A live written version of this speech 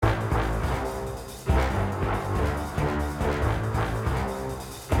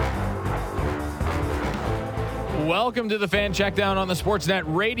welcome to the Fan Checkdown on the Sportsnet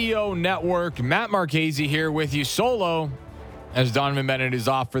Radio Network. Matt Marchese here with you solo as Donovan Bennett is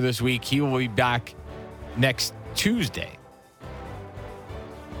off for this week. He will be back next Tuesday.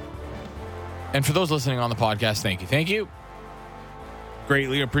 And for those listening on the podcast, thank you. Thank you.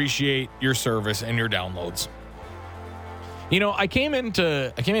 Greatly appreciate your service and your downloads. You know, I came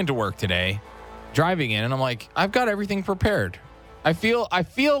into work today, driving in, and I'm like, I've got everything prepared. I feel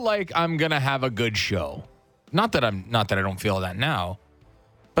like I'm gonna have a good show. Not that I don't feel that now,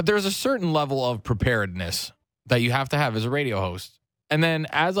 but there's a certain level of preparedness that you have to have as a radio host. And then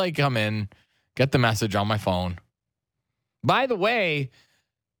as I come in, get the message on my phone. By the way,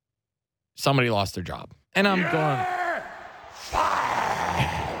 somebody lost their job. And I'm going,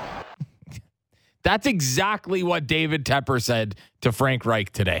 That's exactly what David Tepper said to Frank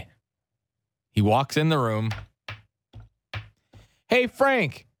Reich today. He walks in the room. Hey,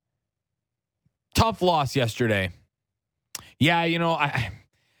 Frank. Tough loss yesterday. Yeah, you know, it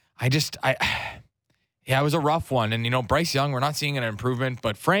was a rough one. And, you know, Bryce Young, we're not seeing an improvement.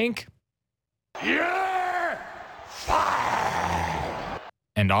 But Frank, you're fired.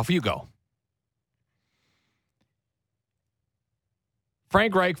 And off you go.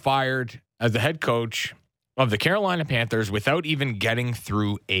 Frank Reich fired as the head coach of the Carolina Panthers without even getting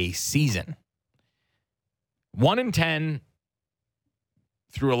through a season. 1-10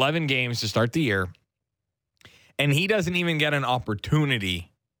 through 11 games to start the year. And he doesn't even get an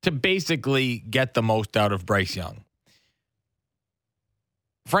opportunity to basically get the most out of Bryce Young.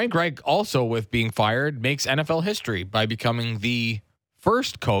 Frank Reich also, with being fired, makes NFL history by becoming the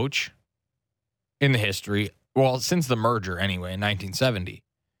first coach in the history, well, since the merger anyway, in 1970,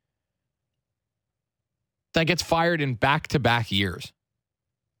 that gets fired in back-to-back years.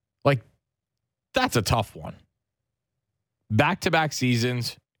 Like, that's a tough one. Back-to-back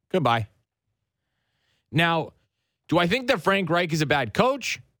seasons. Goodbye. Now, do I think that Frank Reich is a bad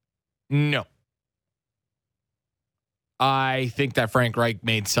coach? No. I think that Frank Reich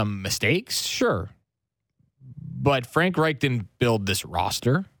made some mistakes. Sure. But Frank Reich didn't build this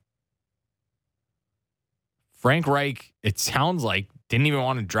roster. Frank Reich, it sounds like, didn't even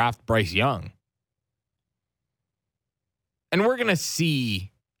want to draft Bryce Young. And we're going to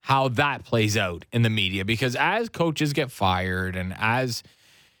see how that plays out in the media, because as coaches get fired and as,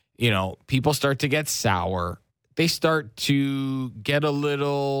 you know, people start to get sour, they start to get a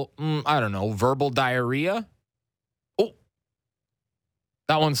little, verbal diarrhea. Oh,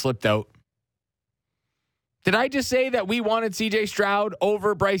 that one slipped out. Did I just say that we wanted CJ Stroud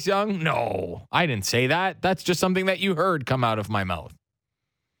over Bryce Young? No, I didn't say that. That's just something that you heard come out of my mouth.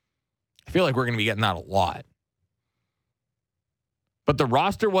 I feel like we're going to be getting that a lot. But the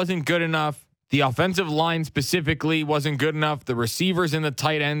roster wasn't good enough. The offensive line specifically wasn't good enough. The receivers and the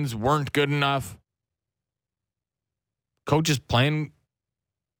tight ends weren't good enough. Coach is playing.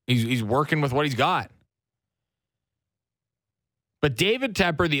 He's working with what he's got. But David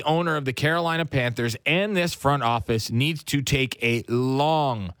Tepper, the owner of the Carolina Panthers, and this front office needs to take a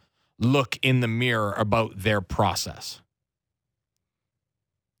long look in the mirror about their process.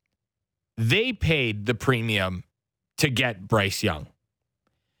 They paid the premium to get Bryce Young.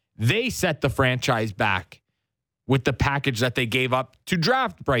 They set the franchise back with the package that they gave up to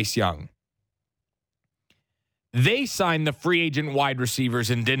draft Bryce Young. They signed the free agent wide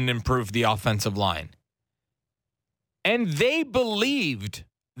receivers and didn't improve the offensive line. And they believed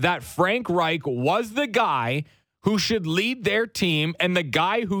that Frank Reich was the guy who should lead their team and the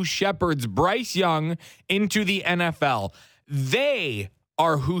guy who shepherds Bryce Young into the NFL. They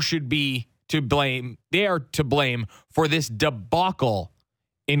are who should be to blame. They are to blame for this debacle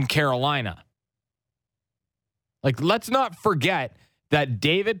in Carolina. Like, let's not forget that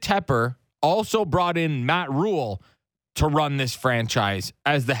David Tepper also brought in Matt Rule to run this franchise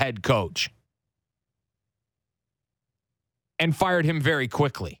as the head coach and fired him very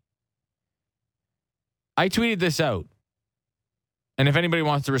quickly. I tweeted this out. And if anybody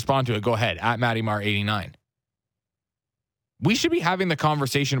wants to respond to it, go ahead, at MattyMar89. We should be having the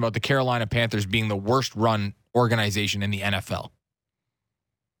conversation about the Carolina Panthers being the worst run organization in the NFL.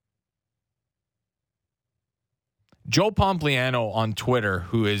 Joe Pompliano on Twitter,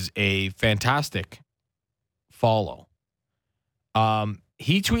 who is a fantastic follow,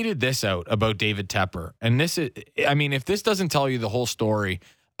 he tweeted this out about David Tepper. And this is, I mean, if this doesn't tell you the whole story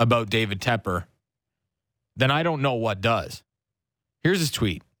about David Tepper, then I don't know what does. Here's his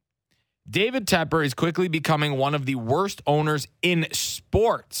tweet. David Tepper is quickly becoming one of the worst owners in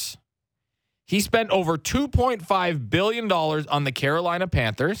sports. He spent over $2.5 billion on the Carolina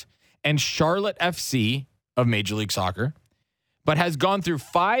Panthers and Charlotte FC of Major League Soccer, but has gone through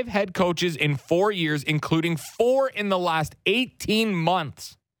 5 head coaches in 4 years, including 4 in the last 18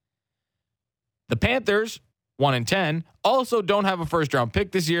 months. The Panthers, 1-10, also don't have a first-round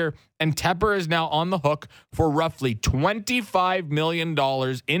pick this year, and Tepper is now on the hook for roughly $25 million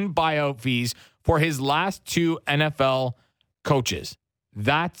in buyout fees for his last 2 NFL coaches.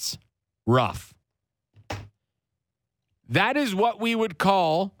 That's rough. That is what we would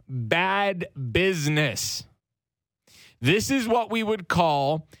call bad business. This is what we would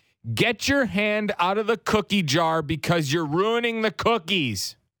call get your hand out of the cookie jar because you're ruining the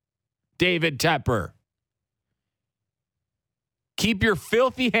cookies, David Tepper. Keep your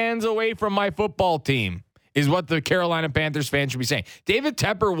filthy hands away from my football team is what the Carolina Panthers fans should be saying. David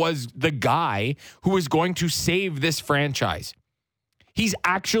Tepper was the guy who was going to save this franchise. He's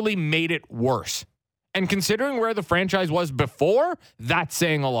actually made it worse. And considering where the franchise was before, that's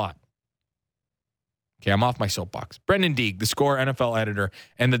saying a lot. Okay, I'm off my soapbox. Brendan Deeg, the Score NFL editor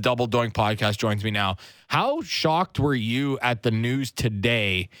and the Double Doink podcast, joins me now. How shocked were you at the news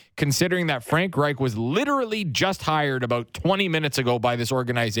today, considering that Frank Reich was literally just hired about 20 minutes ago by this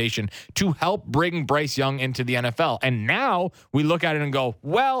organization to help bring Bryce Young into the NFL? And now we look at it and go,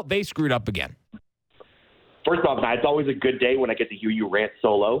 well, they screwed up again. First off, Matt, it's always a good day when I get to hear you rant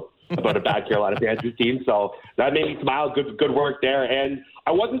solo about a bad Carolina Panthers team. So that made me smile. Good work there. And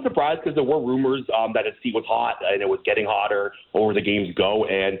I wasn't surprised because there were rumors that his seat was hot and it was getting hotter over the games go.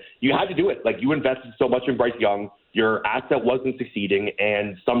 And you had to do it. Like, you invested so much in Bryce Young. Your asset wasn't succeeding,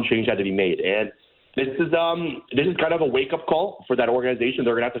 and some change had to be made. And this is kind of a wake-up call for that organization.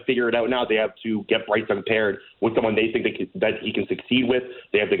 They're going to have to figure it out now. They have to get Bryce Young paired with someone they think that he can succeed with.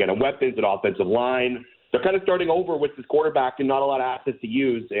 They have to get him weapons, an offensive line. They're kind of starting over with this quarterback and not a lot of assets to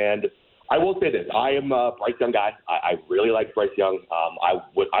use. And I will say this. I am a Bryce Young guy. I really like Bryce Young.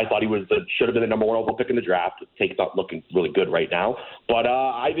 I thought he should have been the number 1 overall pick in the draft. Take's not looking really good right now. But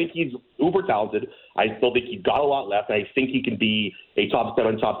I think he's uber talented. I still think he's got a lot left. I think he can be a top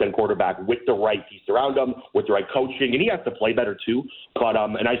 7, top 10 quarterback with the right piece around him, with the right coaching. And he has to play better too. But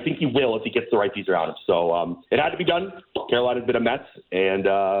and I think he will if he gets the right piece around him. So it had to be done. Carolina's been a mess. And,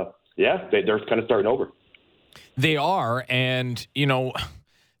 they're kind of starting over. They are, and,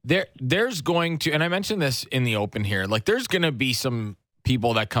 there's going to, and I mentioned this in the open here, like, there's going to be some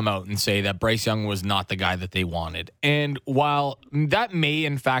people that come out and say that Bryce Young was not the guy that they wanted. And while that may,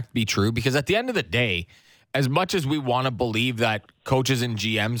 in fact, be true, because at the end of the day, as much as we want to believe that coaches and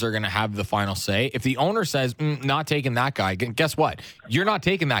GMs are going to have the final say, if the owner says, not taking that guy, guess what? You're not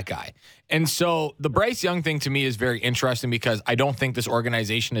taking that guy. And so the Bryce Young thing to me is very interesting because I don't think this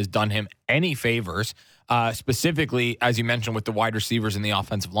organization has done him any favors, specifically, as you mentioned, with the wide receivers and the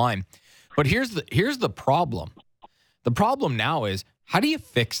offensive line. But here's the problem. The problem now is, how do you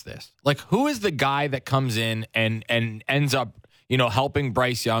fix this? Like, who is the guy that comes in and ends up, helping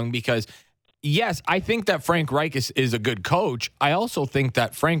Bryce Young? Because yes, I think that Frank Reich is a good coach. I also think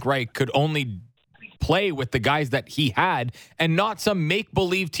that Frank Reich could only play with the guys that he had and not some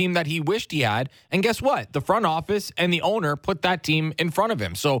make-believe team that he wished he had. And guess what? The front office and the owner put that team in front of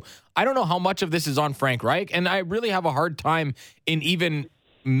him. So I don't know how much of this is on Frank Reich, and I really have a hard time in even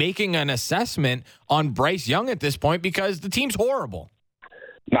making an assessment on Bryce Young at this point because the team's horrible.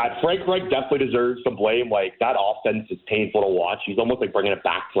 Matt, Frank Reich definitely deserves some blame. Like, that offense is painful to watch. He's almost like bringing it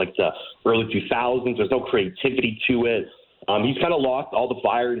back to like the early 2000s. There's no creativity to it. He's kind of lost all the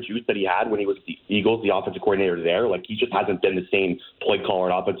fire and juice that he had when he was the Eagles, the offensive coordinator there. Like, he just hasn't been the same play caller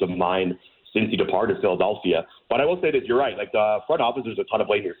and offensive mind since he departed Philadelphia. But I will say this, you're right. Like, the front office, there's a ton of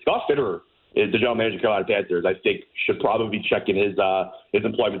blame here. Scott Fitterer is the general manager of Carolina Panthers. I think should probably be checking his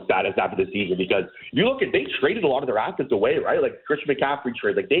employment status after the season, because if you look at, they traded a lot of their assets away, right? Like Christian McCaffrey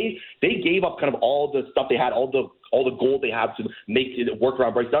trade. Like, they gave up kind of all the stuff they had, all the gold they have to make it work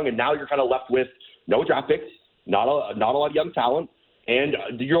around Bryce Young, and now you're kind of left with no draft picks, not a lot of young talent, and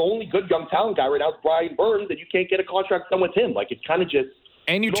your only good young talent guy right now is Brian Burns, and you can't get a contract done with him. Like, it's kind of just.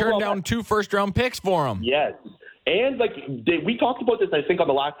 And you turned down 2 first-round picks for him. Yes. And, like, we talked about this, I think, on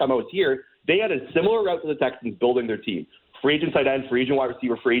the last time I was here. They had a similar route to the Texans building their team. Free agent tight end, free agent wide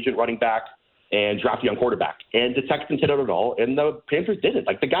receiver, free agent running back, and draft young quarterback. And the Texans hit it all, and the Panthers didn't.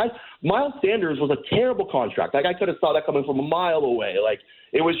 Like, the guy, Miles Sanders was a terrible contract. Like, I could have saw that coming from a mile away. Like,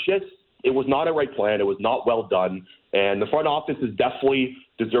 it was not a right plan. It was not well done. And the front office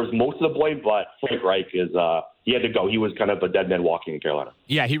deserves most of the blame, but Frank Reich he had to go. He was kind of a dead man walking in Carolina.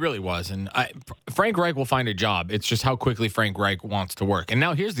 Yeah, he really was. And Frank Reich will find a job. It's just how quickly Frank Reich wants to work. And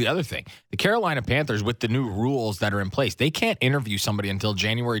now here's the other thing. The Carolina Panthers, with the new rules that are in place, they can't interview somebody until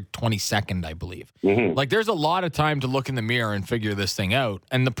January 22nd, I believe. Mm-hmm. Like, there's a lot of time to look in the mirror and figure this thing out.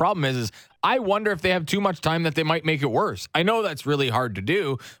 And the problem is I wonder if they have too much time that they might make it worse. I know that's really hard to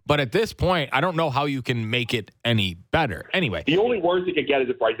do, but at this point, I don't know how you can make it any better. Anyway. The only worst you can get is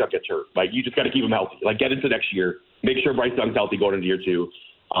if Bryce Young gets hurt. Like, you just got to keep him healthy. Like, get into next year. Make sure Bryce Young's healthy going into year 2.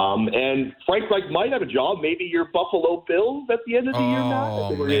 And Frank Reich might have a job. Maybe your Buffalo Bills at the end of the year, Matt. I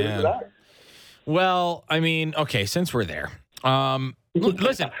think we're getting into that. Well, I mean, okay, since we're there.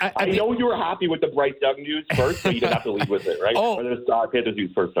 Listen, I know you were happy with the Bryce Young news first, but you didn't have to lead with it, right? Oh, Panthers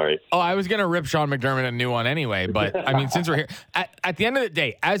news first, sorry. Oh, I was going to rip Sean McDermott a new one anyway, but I mean, since we're here, at the end of the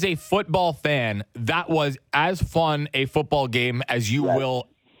day, as a football fan, that was as fun a football game as you will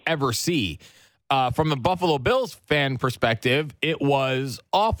ever see. From the Buffalo Bills fan perspective, it was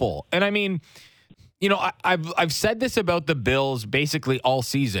awful. And I mean, you know, I've said this about the Bills basically all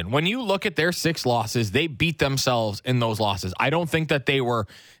season. When you look at their 6 losses, they beat themselves in those losses. I don't think that they were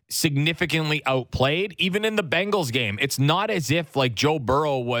significantly outplayed. Even in the Bengals game, it's not as if like Joe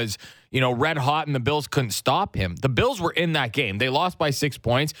Burrow was, you know, red hot and the Bills couldn't stop him. The Bills were in that game. They lost by 6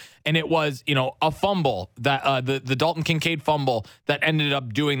 points, and it was, you know, a fumble that the Dalton Kincaid fumble that ended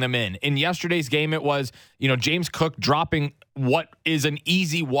up doing them in. In yesterday's game, it was, you know, James Cook dropping what is an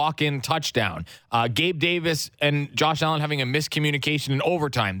easy walk-in touchdown. Gabe Davis and Josh Allen having a miscommunication in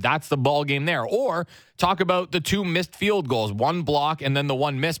overtime. That's the ball game there. Or talk about the 2 missed field goals, 1 block and then the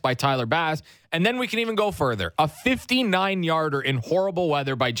 1 missed by Tyler Bass. And then we can even go further. A 59-yarder in horrible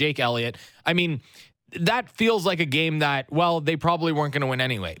weather by Jake Elliott. I mean, that feels like a game that, well, they probably weren't going to win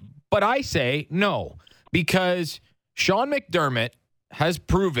anyway. But I say no, because Sean McDermott has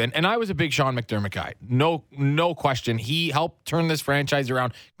proven, and I was a big Sean McDermott guy, no question. He helped turn this franchise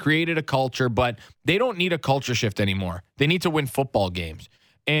around, created a culture, but they don't need a culture shift anymore. They need to win football games.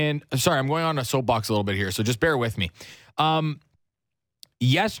 And sorry, I'm going on a soapbox a little bit here, so just bear with me.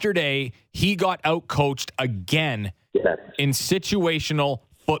 Yesterday, he got out-coached again in situational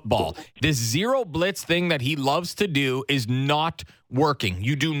football. This zero blitz thing that he loves to do is not working.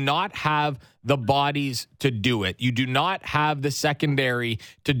 You do not have the bodies to do it. You do not have the secondary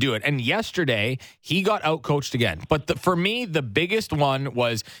to do it. And yesterday, he got outcoached again. But for me, the biggest one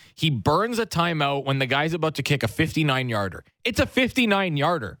was he burns a timeout when the guy's about to kick a 59-yarder. It's a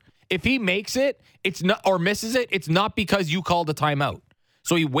 59-yarder. If he makes it, it's not, or misses it, it's not because you called a timeout.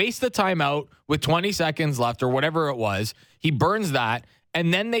 So he wastes the timeout with 20 seconds left or whatever it was. He burns that.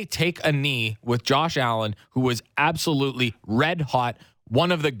 And then they take a knee with Josh Allen, who was absolutely red hot.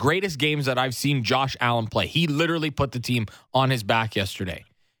 One of the greatest games that I've seen Josh Allen play. He literally put the team on his back yesterday.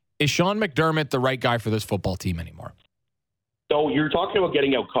 Is Sean McDermott the right guy for this football team anymore? So you're talking about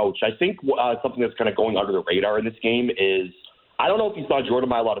getting out coached. I think something that's kind of going under the radar in this game is, I don't know if you saw Jordan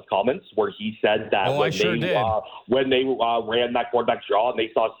Mailata's comments where he said that when they ran that quarterback draw and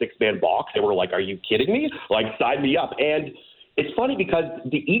they saw a 6-man box, they were like, are you kidding me? Like, sign me up. And it's funny because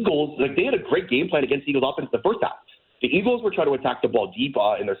the Eagles, like, they had a great game plan against the Eagles offense in the first half. The Eagles were trying to attack the ball deep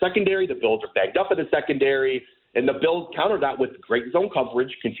in their secondary. The Bills are banged up in the secondary. And the Bills countered that with great zone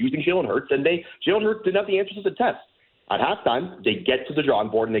coverage, confusing Jalen Hurts. And Jalen Hurts didn't have the answers to the test. At halftime, they get to the drawing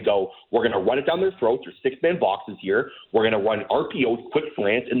board and they go, we're going to run it down their throats. There's 6-man boxes here. We're going to run RPOs, quick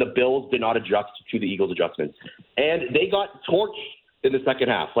slants. And the Bills did not adjust to the Eagles' adjustments. And they got torched in the second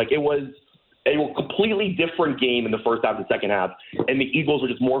half. Like, it was a completely different game in the first half and the second half, and the Eagles were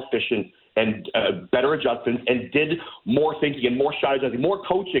just more efficient and better adjustments and did more thinking and more strategizing, more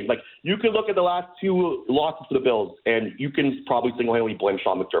coaching. Like, you can look at the last 2 losses for the Bills, and you can probably single-handedly blame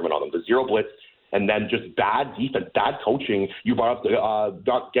Sean McDermott on them. The zero blitz and then just bad defense, bad coaching. You brought up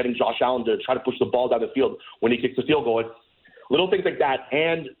not getting Josh Allen to try to push the ball down the field when he kicks the field goal. It's little things like that,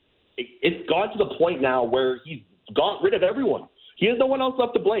 and it's gone to the point now where he's got rid of everyone. He has no one else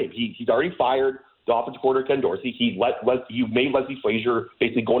left to blame. He's already fired the offensive coordinator, Ken Dorsey. He made Leslie Frazier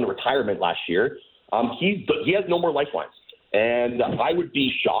basically go into retirement last year. He has no more lifelines. And I would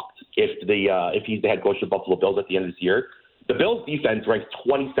be shocked if he's the head coach of the Buffalo Bills at the end of this year. The Bills' defense ranks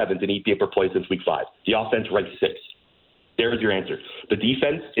 27th in EPA per play since week 5. The offense ranks 6th. There's your answer. The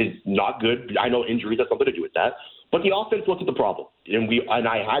defense is not good. I know injuries have something to do with that. But the offense looked at the problem. And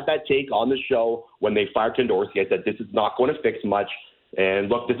I had that take on the show when they fired Ken Dorsey. I said, this is not going to fix much. And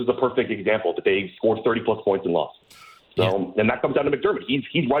look, this is a perfect example that they scored 30-plus points and lost. So, And that comes down to McDermott.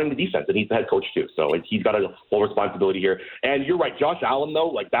 He's running the defense, and he's the head coach too. So he's got a full responsibility here. And you're right, Josh Allen, though,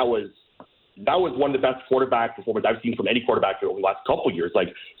 like that was one of the best quarterback performances I've seen from any quarterback over the last couple of years.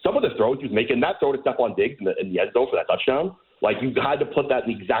 Like, some of the throws he was making, that throw to Stephon Diggs in the end zone for that touchdown Like, you had to put that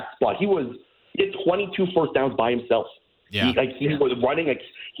in the exact spot. He had 22 first downs by himself. Yeah. He was running.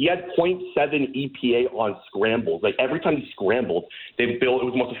 He had 0.7 EPA on scrambles. Like, every time he scrambled, it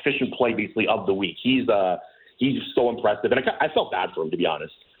was the most efficient play, basically, of the week. He's so impressive. And I felt bad for him, to be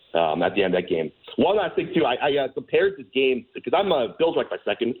honest, at the end of that game. One last thing, too. I compared this game, because Bills are like my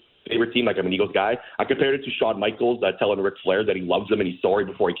second favorite team. Like, I'm an Eagles guy. I compared it to Shawn Michaels telling Ric Flair that he loves him and he's sorry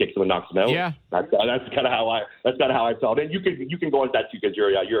before he kicks him and knocks him out. Yeah. That's kind of how I felt. And you can go into that too, because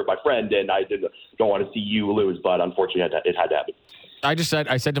you're my friend, and I don't want to see you lose, but unfortunately it had to happen. I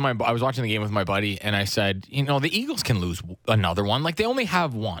was watching the game with my buddy, and I said, the Eagles can lose another one. Like, they only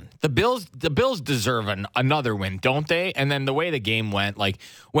have one. The Bills deserve another win, don't they? And then the way the game went, like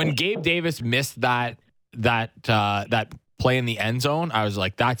when Gabe Davis missed that play in the end zone, I was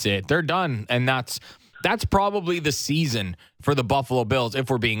like, that's it. They're done. And that's probably the season for the Buffalo Bills,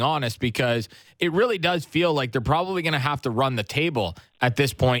 if we're being honest, because it really does feel like they're probably going to have to run the table at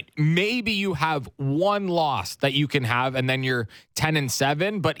this point. Maybe you have one loss that you can have, and then you're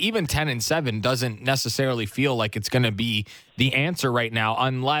 10-7, but even 10-7 doesn't necessarily feel like it's going to be the answer right now,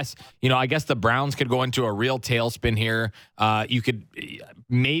 unless, I guess the Browns could go into a real tailspin here. You could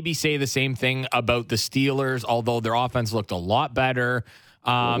maybe say the same thing about the Steelers, although their offense looked a lot better.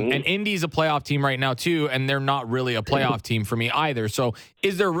 And Indy's a playoff team right now, too, and they're not really a playoff team for me either. So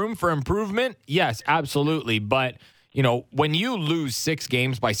is there room for improvement? Yes, absolutely. But, when you lose 6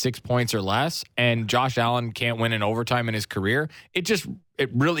 games by 6 points or less and Josh Allen can't win in overtime in his career, it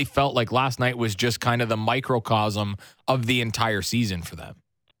really felt like last night was just kind of the microcosm of the entire season for them.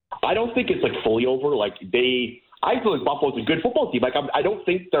 I don't think it's fully over. I feel like Buffalo's a good football team. I don't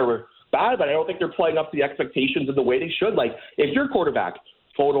think they're bad, but I don't think they're playing up to the expectations in the way they should. If your quarterback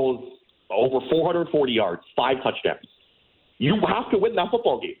totals over 440 yards, 5 touchdowns, you have to win that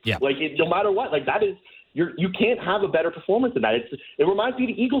football game. Yeah. No matter what, that is, you can't have a better performance than that. It reminds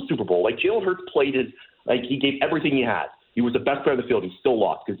me of the Eagles Super Bowl. Jalen Hurts played he gave everything he had. He was the best player on the field. He still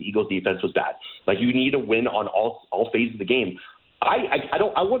lost because the Eagles defense was bad. You need to win on all phases of the game. I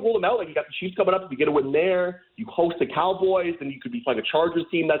wouldn't rule them out. You got the Chiefs coming up. If you get a win there, you host the Cowboys, then you could be playing a Chargers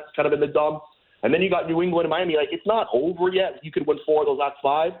team that's kind of in the dumps. And then you got New England and Miami. It's not over yet. You could win 4 of those last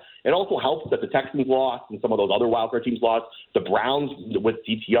 5. It also helps that the Texans lost and some of those other wildcard teams lost. The Browns with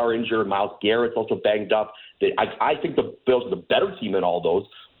DTR injured, Myles Garrett's also banged up. I think the Bills are the better team in all those,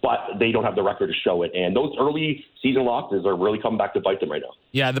 but they don't have the record to show it. And those early season losses are really coming back to bite them right now.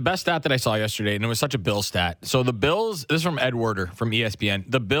 Yeah, the best stat that I saw yesterday, and it was such a Bills stat. So the Bills, this is from Ed Werder from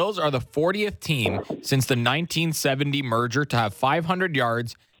ESPN. The Bills are the 40th team since the 1970 merger to have 500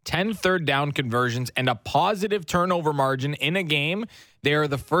 yards, 10 third down conversions, and a positive turnover margin in a game. They are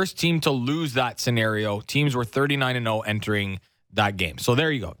the first team to lose that scenario. Teams were 39-0 entering that game. So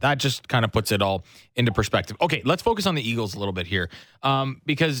there you go. That just kind of puts it all into perspective. Okay, let's focus on the Eagles a little bit here,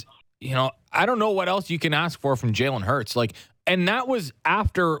 because I don't know what else you can ask for from Jalen Hurts. And that was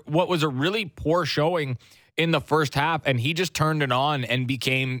after what was a really poor showing in the first half, and he just turned it on and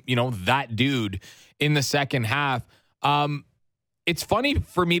became that dude in the second half. It's funny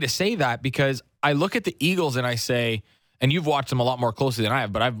for me to say that because I look at the Eagles and I say, and you've watched them a lot more closely than I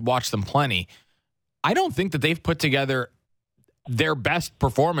have, but I've watched them plenty. I don't think that they've put together their best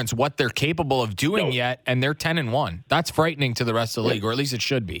performance, what they're capable of doing yet, and they're 10-1. That's frightening to the rest of the league, or at least it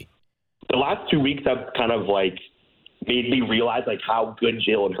should be. The last 2 weeks have kind of made me realize how good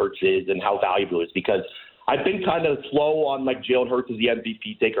Jalen Hurts is and how valuable it is, because I've been kind of slow on Jalen Hurts as the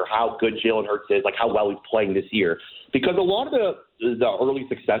MVP take, or how good Jalen Hurts is, how well he's playing this year. Because a lot of the early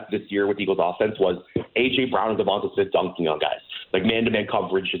success this year with the Eagles offense was A.J. Brown and Devonta Smith dunking on guys, man-to-man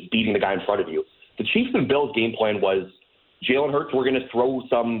coverage, just beating the guy in front of you. The Chiefs and Bills game plan was Jalen Hurts, we're going to throw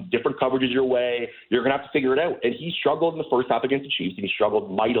some different coverages your way. You're going to have to figure it out. And he struggled in the first half against the Chiefs, and he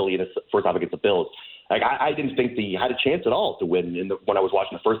struggled mightily in the first half against the Bills. I didn't think he had a chance at all to win when I was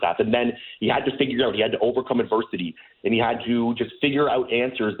watching the first half. And then he had to figure out, he had to overcome adversity, and he had to just figure out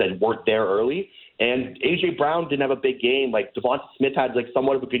answers that weren't there early. And A.J. Brown didn't have a big game. Devonta Smith had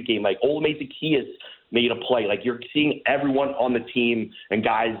somewhat of a good game. Olamide Zaccheaus made a play. You're seeing everyone on the team and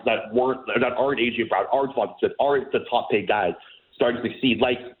guys that aren't A.J. Brown, aren't Devonta Smith, aren't the top paid guys starting to succeed.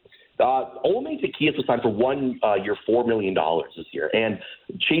 Olamide Zaccheaus was signed for 1 year, $4 million this year, and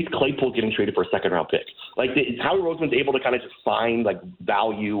Chase Claypool getting traded for a second-round pick. Howie Roseman's able to kind of just find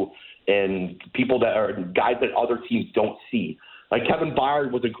value and people that are guys that other teams don't see. Kevin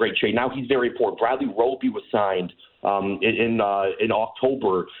Byard was a great trade. Now he's very important. Bradley Roby was signed in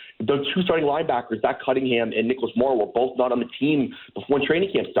October. The 2 starting linebackers, Zach Cunningham and Nicholas Moore, were both not on the team before when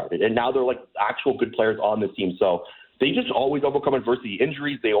training camp started, and now they're actual good players on the team. So they just always overcome adversity.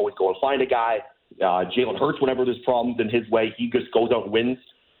 Injuries, they always go and find a guy. Jalen Hurts, whenever there's problems in his way, he just goes out and wins.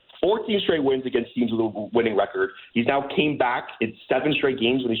 14 straight wins against teams with a winning record. He's now came back in 7 straight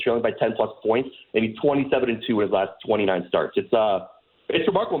games when he's trailing by 10-plus points, and he's 27-2 in his last 29 starts. It's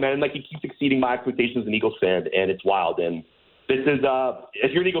remarkable, man. Like, he keeps exceeding my expectations as an Eagles fan, and it's wild. And this is,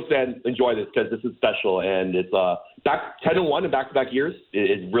 if you're an Eagles fan, enjoy this because this is special. And it's back 10-1 in back-to-back years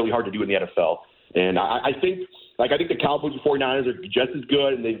is really hard to do in the NFL. And I think the Cowboys and 49ers are just as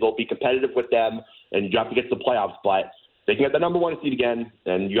good, and they'll be competitive with them, and you have to get to the playoffs. But they can get the number 1 seed again,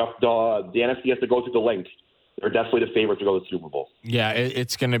 and you have to, the NFC has to go through the link. They're definitely the favorites to go to the Super Bowl. Yeah,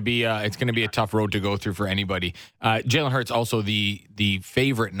 it's going to be a tough road to go through for anybody. Jalen Hurts also the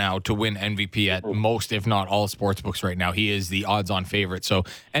favorite now to win MVP at most, if not all, sports books right now. He is the odds-on favorite. So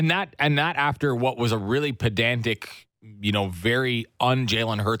and that after what was a really pedantic, very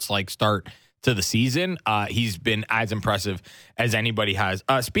un-Jalen Hurts-like start to the season, he's been as impressive as anybody has.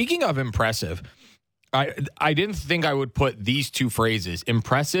 Speaking of impressive, I didn't think I would put these two phrases,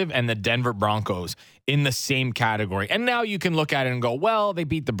 impressive and the Denver Broncos, in the same category. And now you can look at it and go, well, they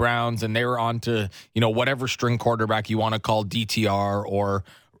beat the Browns and they were on to, whatever string quarterback you want to call DTR or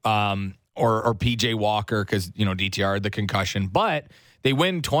PJ Walker, because, DTR, the concussion. But they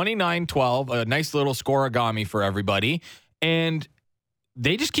win 29-12, a nice little scoreagami for everybody. And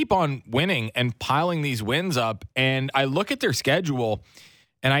they just keep on winning and piling these wins up. And I look at their schedule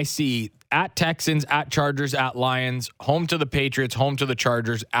and I see at Texans, at Chargers, at Lions, home to the Patriots, home to the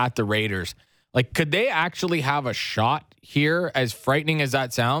Chargers, at the Raiders. Like, could they actually have a shot here, as frightening as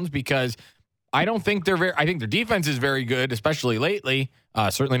that sounds? Because I don't think I think their defense is very good, especially lately.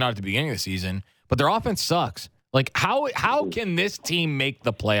 Certainly not at the beginning of the season, but their offense sucks. Like, how can this team make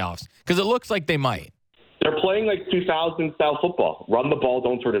the playoffs? Because it looks like they might. They're playing like 2000 style football. Run the ball,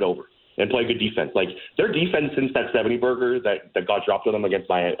 don't turn it over, and play good defense. Like, their defense since that 70 burger that got dropped on them against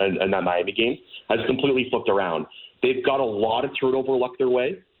in that Miami game has completely flipped around. They've got a lot of turnover luck their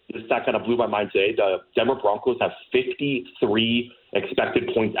way. This stat kind of blew my mind today. The Denver Broncos have 53 expected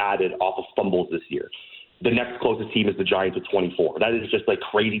points added off of fumbles this year. The next closest team is the Giants with 24. That is just like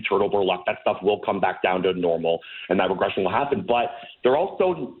crazy turnover luck. That stuff will come back down to normal, and that regression will happen. But they're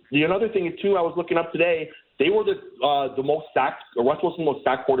also another thing is too. I was looking up today. They were the most sacked, or Russell Wilson, the most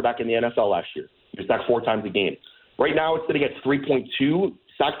sacked quarterback in the NFL last year. He was sacked 4 times a game. Right now, it's sitting at 3.2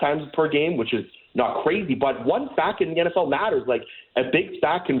 sack times per game, which is not crazy. But one sack in the NFL matters. Like, a big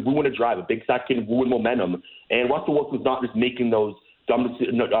sack can ruin a drive. A big sack can ruin momentum. And Russell Wilson's not just making those dumb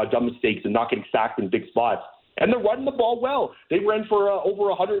mistakes and not getting sacked in big spots. And they're running the ball well. They ran for over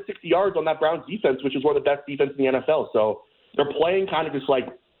 160 yards on that Browns defense, which is one of the best defenses in the NFL. So they're playing kind of just like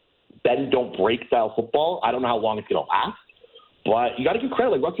bend, don't break style football. I don't know how long it's going to last, but you got to give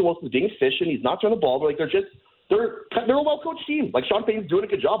credit. Like, Russell Wilson's being efficient. He's not throwing the ball, but like they're a well-coached team. Like, Sean Payton's doing a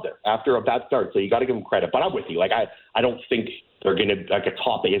good job there after a bad start. So you got to give him credit. But I'm with you. Like, I don't think they're going to like a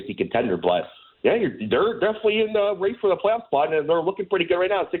top AFC contender, but yeah, they're definitely in the race for the playoff spot, and they're looking pretty good right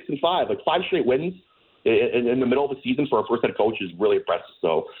now, 6-5. Like, 5 straight wins in the middle of the season for a first head coach is really impressive.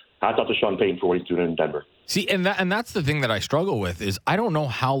 So hats off to Sean Payton for what he's doing in Denver. See, and that's the thing that I struggle with is I don't know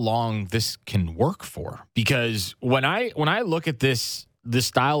how long this can work for, because when I look at this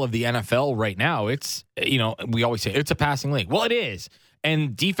style of the NFL right now, it's, we always say it's a passing league. Well, it is.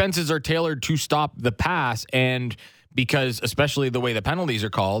 And defenses are tailored to stop the pass, and because especially the way the penalties are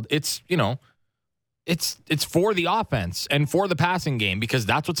called, it's for the offense and for the passing game, because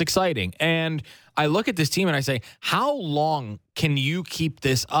that's what's exciting. And I look at this team and I say, how long can you keep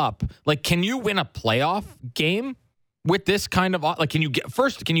this up? Like, can you win a playoff game with this kind of, like, can you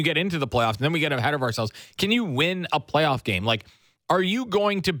get into the playoffs? And then we get ahead of ourselves. Can you win a playoff game? Like, are you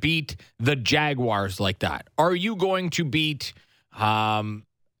going to beat the Jaguars like that? Are you going to beat,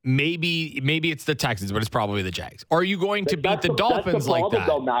 maybe it's the Texans, but it's probably the Jags. Are you going to beat the Dolphins like that? That's the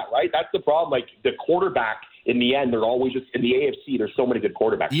problem, though, Matt, right? That's the problem. Like, the quarterback, in the end, they're always just, in the AFC, there's so many good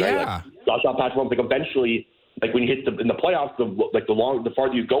quarterbacks, yeah. Right? Like, Josh Allen, Patrick Mahomes, like, eventually, like, when you hit in the playoffs, the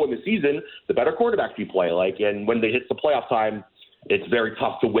farther you go in the season, the better quarterbacks you play. Like, and when they hit the playoff time, it's very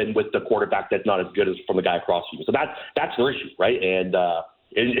tough to win with the quarterback that's not as good as from the guy across from you. So that's their issue, right? And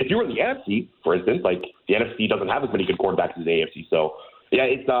if you were in the NFC, for instance, like, the NFC doesn't have as many good quarterbacks as the AFC, so yeah,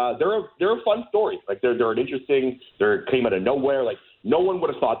 it's they're a fun story. Like, they're an interesting. They came out of nowhere. Like, no one would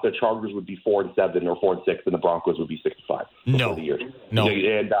have thought the Chargers would be 4-7 or 4-6, and the Broncos would be 6-5. No, the year. No,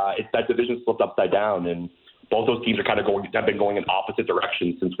 and it's that division flipped upside down, and both those teams are kind of have been going in opposite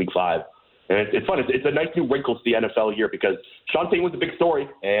directions since week 5. And it's fun. It's a nice new wrinkle to the NFL year, because Sean Payton was a big story,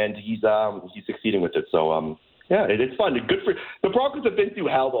 and he's succeeding with it. So yeah, it's fun. Good for the Broncos have been through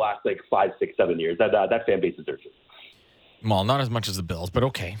hell the last 5, 6, 7 years. That fan base deserves it. Well, not as much as the Bills, but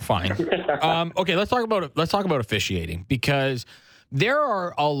okay, fine. Okay, let's talk about officiating, because there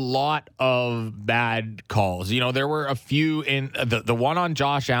are a lot of bad calls. There were a few in the one on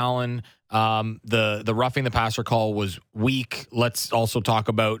Josh Allen. The roughing the passer call was weak. Let's also talk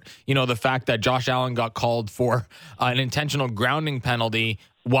about, the fact that Josh Allen got called for an intentional grounding penalty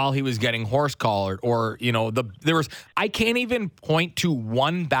while he was getting horse collared, or, I can't even point to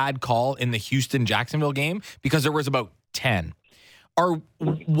one bad call in the Houston-Jacksonville game because there was about 10.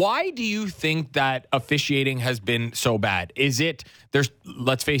 Why do you think that officiating has been so bad?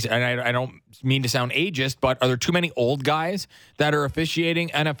 Let's face it, and I don't mean to sound ageist, but are there too many old guys that are officiating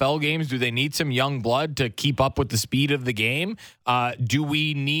NFL games? Do they need some young blood to keep up with the speed of the game? Do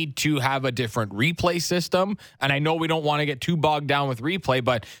we need to have a different replay system? And I know we don't want to get too bogged down with replay,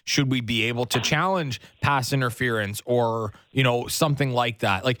 but should we be able to challenge pass interference or, something like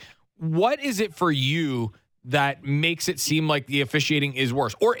that? Like, what is it for you that makes it seem like the officiating is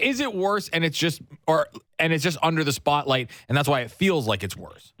worse? Or is it worse and it's just under the spotlight and that's why it feels like it's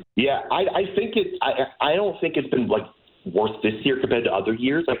worse? Yeah, I think I don't think it's been like worse this year compared to other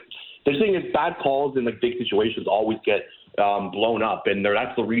years. Like, the thing is, bad calls in like big situations always get blown up, and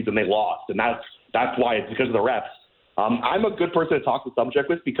that's the reason they lost, and that's why it's because of the refs. I'm a good person to talk the subject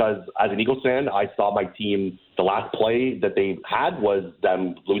with, because as an Eagles fan, I saw my team, the last play that they had was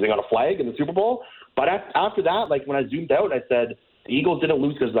them losing on a flag in the Super Bowl. But after that, like, when I zoomed out, I said the Eagles didn't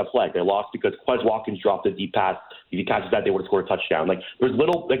lose because of that flag. They lost because Quez Watkins dropped a deep pass. If he catches that, they would have scored a touchdown. Like, there's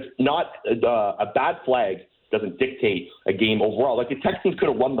not a bad flag doesn't dictate a game overall. Like, the Texans could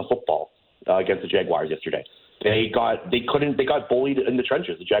have won the football against the Jaguars yesterday. They got bullied in the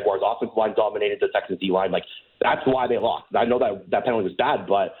trenches. The Jaguars' offensive line dominated the Texans' D-line. Like, that's why they lost. I know that penalty was bad,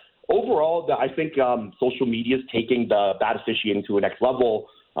 but overall, I think social media is taking the bad officiating to a next level.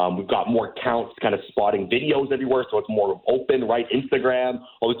 We've got more accounts kind of spotting videos everywhere, so it's more open, right? Instagram,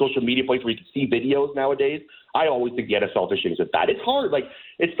 all the social media places where you can see videos nowadays. I always think the NFL officiating is bad. It's hard. Like,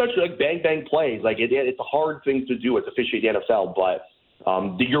 it's such like bang plays. Like, it's a hard thing to do. It's officiate the NFL, but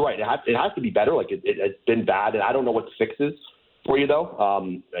you're right. It has to be better. Like, it's been bad, and I don't know what the fix is for you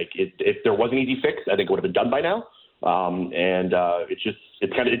though. If there was an easy fix, I think it would have been done by now.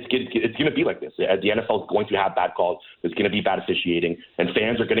 It's going to be like this. The NFL is going to have bad calls. There's going to be bad officiating, and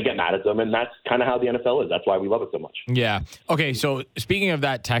fans are going to get mad at them, and that's kind of how the NFL is. That's why we love it so much. Yeah. Okay, so speaking of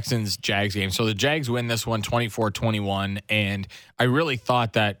that Texans-Jags game, so the Jags win this one 24-21, and I really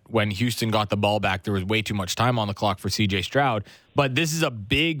thought that when Houston got the ball back, there was way too much time on the clock for C.J. Stroud, but this is a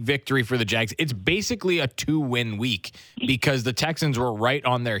big victory for the Jags. It's basically a 2-win week because the Texans were right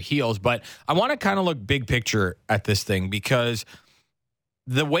on their heels, but I want to kind of look big picture at this thing, because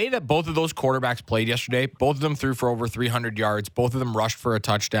the way that both of those quarterbacks played yesterday, both of them threw for over 300 yards. Both of them rushed for a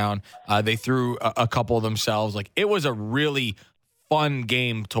touchdown. They threw a couple of themselves. Like, it was a really fun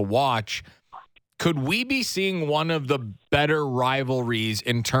game to watch. Could we be seeing one of the better rivalries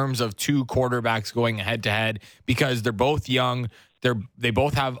in terms of two quarterbacks going head to head, because they're both young? They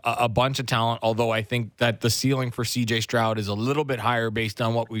both have a bunch of talent, although I think that the ceiling for C.J. Stroud is a little bit higher based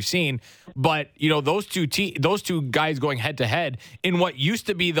on what we've seen. But, those two guys going head-to-head in what used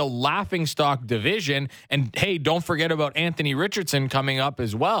to be the laughingstock division, and, hey, don't forget about Anthony Richardson coming up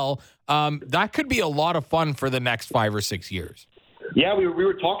as well, that could be a lot of fun for the next 5 or 6 years. Yeah, we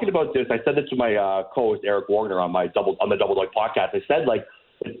were talking about this. I said this to my co-host Eric Warner on the Double Dog podcast. I said, like,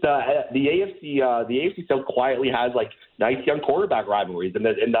 it's, the AFC South quietly has like nice young quarterback rivalries, and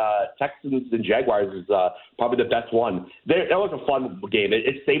the Texans and Jaguars is probably the best one. That was a fun game.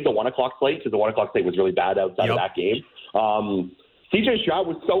 It saved the 1:00 slate, because the 1:00 slate was really bad outside of that game. C.J. Stroud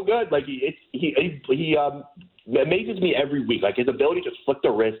was so good. Like, he amazes me every week. Like, his ability to flick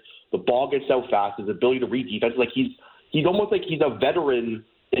the wrist, the ball gets so fast, his ability to read defense. Like, he's almost like he's a veteran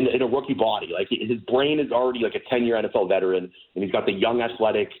in a rookie body. Like, his brain is already like a 10-year NFL veteran, and he's got the young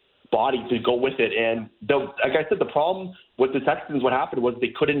athletic body to go with it. And like I said, the problem with the Texans, what happened was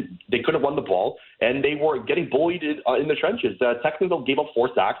they couldn't run the ball, and they were getting bullied in the trenches. The Texans gave up 4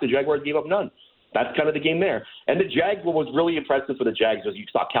 sacks. The Jaguars gave up none. That's kind of the game there. And the Jags, what was really impressive for the Jags was you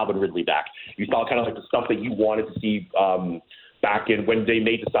saw Calvin Ridley back. You saw kind of like the stuff that you wanted to see back in when they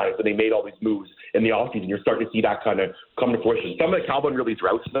made the signings and they made all these moves in the offseason. You're starting to see that kind of come to fruition. Some of the Calvin Ridley's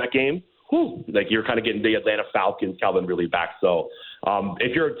routes in that game, like, you're kind of getting the Atlanta Falcons Calvin Ridley back. So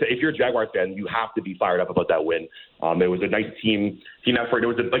if you're a Jaguars fan, you have to be fired up about that win. It was a nice team effort. It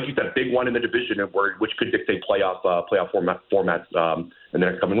was like you said, big one in the division, which could dictate playoff formats in the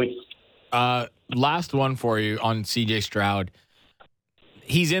next coming weeks. Last one for you on C.J. Stroud.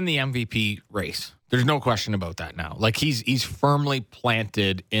 he's in the MVP race. There's no question about that now. Like he's firmly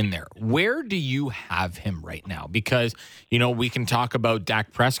planted in there. Where do you have him right now? Because, we can talk about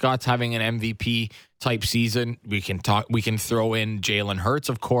Dak Prescott's having an MVP type season. We can throw in Jalen Hurts,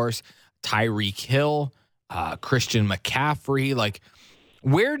 of course, Tyreek Hill, Christian McCaffrey. Like,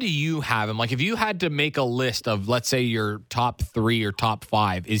 where do you have him? Like, if you had to make a list of, let's say, your top 3 or top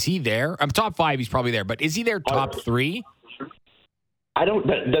 5, is he there? Top 5, he's probably there, but is he there top 3? I don't.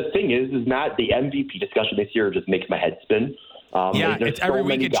 The thing is not the MVP discussion this year just makes my head spin. It's so every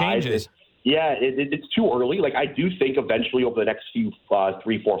week it changes. It's too early. Like, I do think eventually over the next few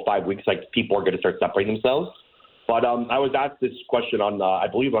 3, 4, 5 weeks, like, people are going to start separating themselves. But I was asked this question on, I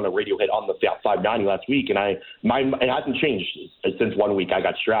believe, on a radio hit on the 590 last week, and it hasn't changed since 1 week. I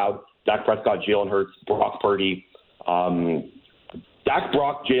got Stroud, Dak Prescott, Jalen Hurts, Brock Purdy, Dak,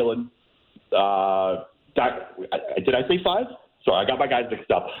 Brock, Jalen. Dak. Did I say 5? Sorry, I got my guys mixed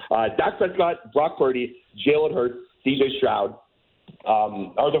up. Dak Prescott, Brock Purdy, Jalen Hurts, C.J. Stroud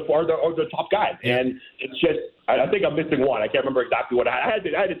are the top guys, and it's just I think I'm missing one. I can't remember exactly what I had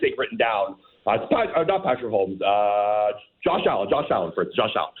to take written down. Not Patrick Holmes. Josh Allen. Josh Allen.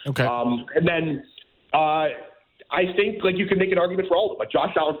 Okay. And then I think you can make an argument for all of them. Like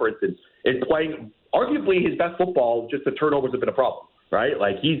Josh Allen, for instance, is playing arguably his best football. Just the turnovers have been a problem, right?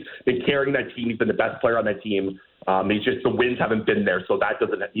 Like he's been carrying that team. He's been the best player on that team. He's just the wins haven't been there, so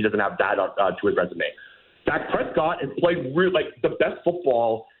he doesn't have that to his resume. Dak Prescott has played the best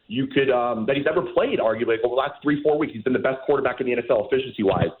football you could that he's ever played. Arguably over the last 3-4 weeks, he's been the best quarterback in the NFL efficiency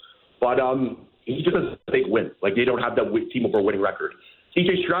wise. But he just doesn't take wins. Like, they don't have that team over a winning record.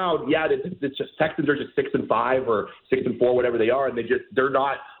 C.J. Stroud, the Texans are just 6-5 or 6-4, whatever they are, and they're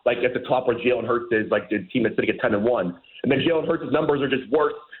not like at the top where Jalen Hurts is, like the team that's sitting at 10-1. And then Jalen Hurts' numbers are just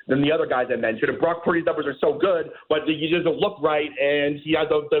worse than the other guys I mentioned. And Brock Purdy's numbers are so good, but he doesn't look right, and he has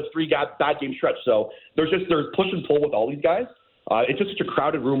those 3 bad game stretch. So there's push and pull with all these guys. It's just such a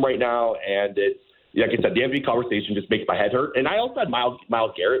crowded room right now, and it's. Like I said, the MVP conversation just makes my head hurt. And I also had Myles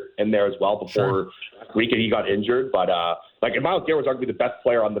Garrett in there as well before last week, and he got injured. But Myles Garrett was arguably the best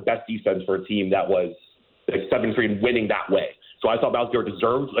player on the best defense for a team that was 7-3 and winning that way. So I thought Myles Garrett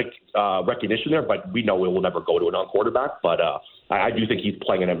deserved recognition there, but we know it will never go to a non-quarterback. But I do think he's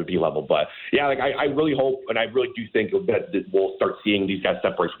playing at MVP level. But I really hope, and I really do think that we'll start seeing these guys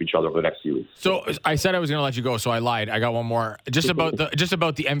separate from each other over the next few weeks. So I said I was going to let you go, so I lied. I got one more just about the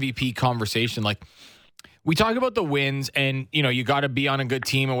MVP conversation. Like, we talk about the wins, and you got to be on a good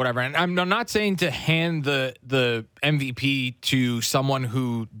team or whatever. And I'm not saying to hand the MVP to someone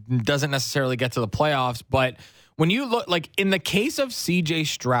who doesn't necessarily get to the playoffs, but when you look, like in the case of C.J.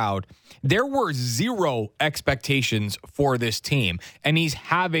 Stroud, there were 0 expectations for this team, and he's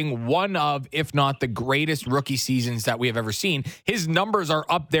having one of, if not the greatest rookie seasons that we have ever seen. His numbers are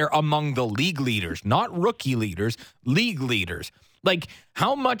up there among the league leaders, not rookie leaders, league leaders. Like,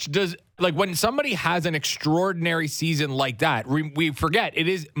 how much does, when somebody has an extraordinary season like that, we forget it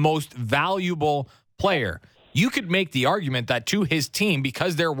is most valuable player. You could make the argument that to his team,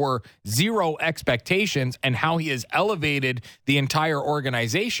 because there were 0 expectations and how he has elevated the entire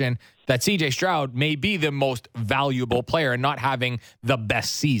organization, that C.J. Stroud may be the most valuable player and not having the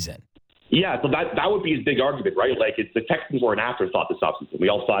best season. Yeah, so that would be his big argument, right? Like, it's the Texans were an afterthought this offseason. We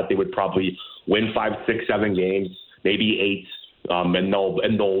all thought they would probably win 5, 6, 7 games, maybe 8. And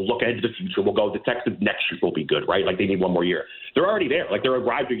they'll look ahead to the future. We'll go, the Texans next year will be good, right? Like, they need one more year. They're already there. Like, they're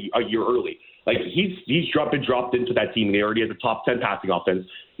arrived a year early. Like, he's dropped into that team. He already has a top 10 passing offense.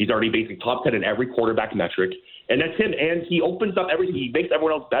 He's already basically top 10 in every quarterback metric. And that's him. And he opens up everything. He makes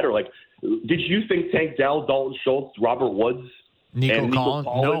everyone else better. Like, did you think Tank Dell, Dalton Schultz, Robert Woods, Nico Collins,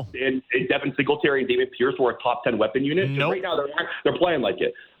 no, and Devin Singletary and David Pierce were a top 10 weapon unit? Nope. Right now they're playing like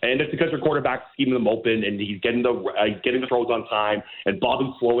it. And it's because their quarterback's scheming them open, and he's getting the throws on time. And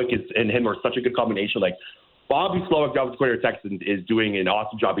Bobby Slowick and him are such a good combination. Like, Bobby Slowick, offensive coordinator of Texans, is doing an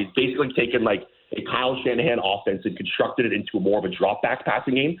awesome job. He's basically taken like a Kyle Shanahan offense and constructed it into more of a drop back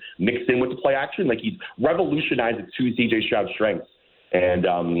passing game, mixed in with the play action. Like, he's revolutionized it to C.J. Stroud's strengths. And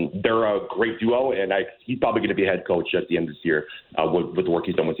they're a great duo, and he's probably going to be a head coach at the end of this year with the work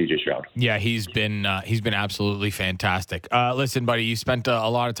he's done with C.J. Stroud. Yeah, he's been absolutely fantastic. Listen, buddy, you spent a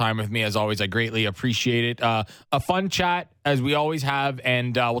lot of time with me, as always. I greatly appreciate it. A fun chat, as we always have,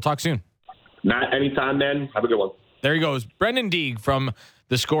 and we'll talk soon. Matt, anytime, man. Have a good one. There he goes. Brendan Deeg from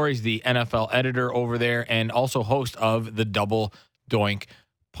The Score. He's the NFL editor over there and also host of the Double Doink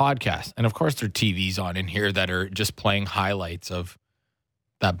podcast. And, of course, there are TVs on in here that are just playing highlights of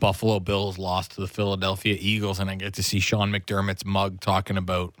that Buffalo Bills lost to the Philadelphia Eagles, and I get to see Sean McDermott's mug talking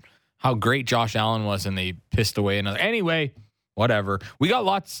about how great Josh Allen was, and they pissed away another. Anyway, whatever. We got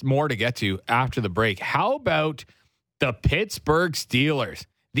lots more to get to after the break. How about the Pittsburgh Steelers?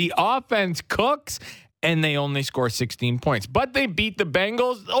 The offense cooks, and they only score 16 points. But they beat the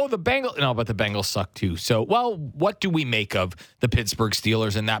Bengals. Oh, the Bengals. No, but the Bengals suck too. So, well, what do we make of the Pittsburgh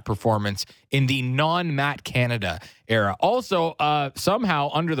Steelers and that performance in the non-Matt Canada era? Also, somehow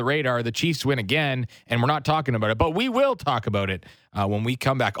under the radar, the Chiefs win again, and we're not talking about it. But we will talk about it when we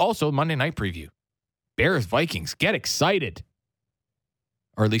come back. Also, Monday night preview. Bears, Vikings. Get excited.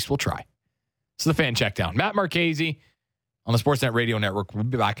 Or at least we'll try. It's the Fan Checkdown. Matt Marchese on the Sportsnet Radio Network. We'll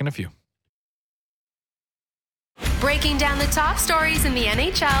be back in a few. Breaking down the top stories in the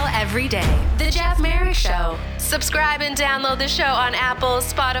NHL every day. The Jeff Merrick Show. Subscribe and download the show on Apple,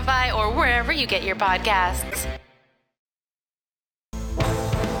 Spotify, or wherever you get your podcasts.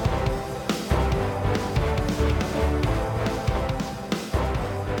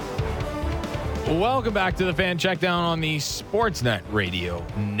 Welcome back to the Fan Checkdown on the Sportsnet Radio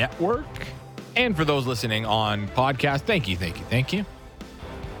Network. And for those listening on podcast, thank you.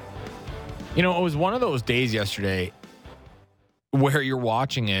 You know, it was one of those days yesterday where you're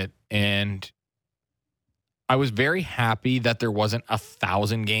watching it, and I was very happy that there wasn't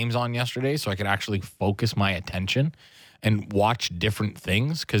 1,000 games on yesterday so I could actually focus my attention and watch different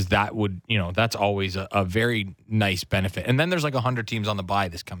things, because that would, you know, that's always a very nice benefit. And then there's like 100 teams on the bye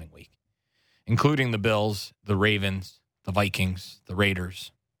this coming week, including the Bills, the Ravens, the Vikings, the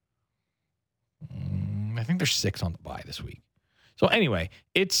Raiders. I think there's 6 on the bye this week. So anyway,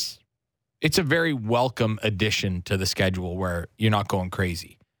 it's a very welcome addition to the schedule where you're not going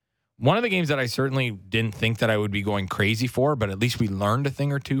crazy. One of the games that I certainly didn't think that I would be going crazy for, but at least we learned a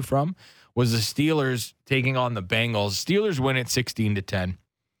thing or two from, was the Steelers taking on the Bengals. Steelers win it 16-10.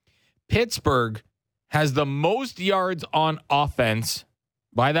 Pittsburgh has the most yards on offense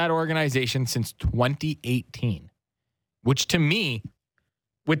by that organization since 2018, which to me,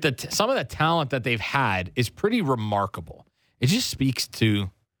 with some of the talent that they've had, is pretty remarkable. It just speaks to,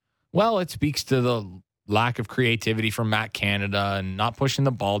 well, it speaks to the lack of creativity from Matt Canada and not pushing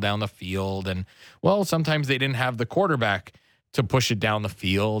the ball down the field. And, well, sometimes they didn't have the quarterback to push it down the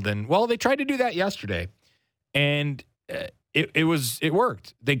field. And, well, they tried to do that yesterday. And it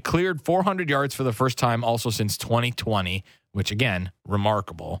worked. They cleared 400 yards for the first time also since 2020, which, again,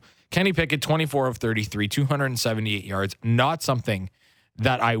 remarkable. Kenny Pickett, 24 of 33, 278 yards. Not something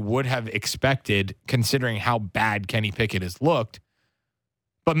that I would have expected considering how bad Kenny Pickett has looked.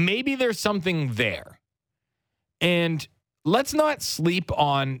 But maybe there's something there. And let's not sleep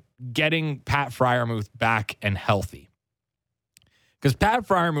on getting Pat Freiermuth back and healthy, because Pat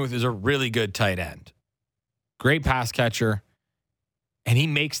Freiermuth is a really good tight end. Great pass catcher, and he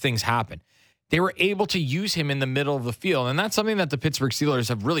makes things happen. They were able to use him in the middle of the field, and that's something that the Pittsburgh Steelers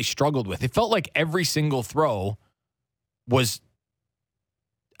have really struggled with. It felt like every single throw was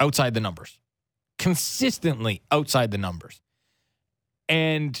outside the numbers, consistently outside the numbers.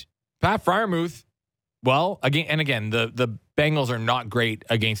 And Pat Freiermuth, well, again, the Bengals are not great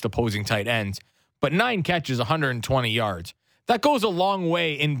against opposing tight ends, but 9 catches, 120 yards. That goes a long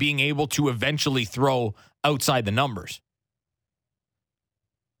way in being able to eventually throw outside the numbers.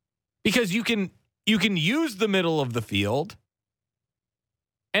 Because you can use the middle of the field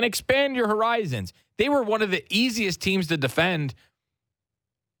and expand your horizons. They were one of the easiest teams to defend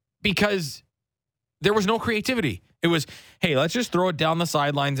because there was no creativity. It was, hey, let's just throw it down the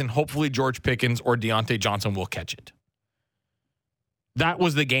sidelines and hopefully George Pickens or Deontay Johnson will catch it. That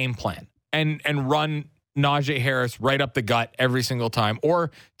was the game plan. And run Najee Harris right up the gut every single time,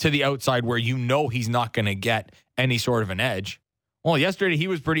 or to the outside where you know he's not going to get any sort of an edge. Well, yesterday he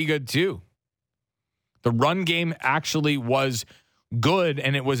was pretty good too. The run game actually was good,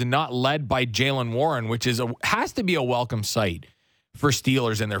 and it was not led by Jaylen Warren, which has to be a welcome sight for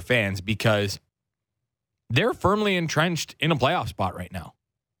Steelers and their fans, because they're firmly entrenched in a playoff spot right now.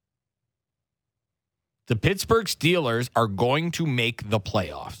 The Pittsburgh Steelers are going to make the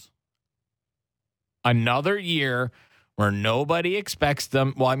playoffs. Another year where nobody expects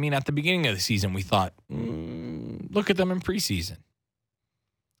them. Well, I mean, at the beginning of the season, we thought, look at them in preseason.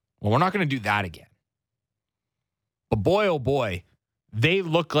 Well, we're not going to do that again. But boy, oh boy, they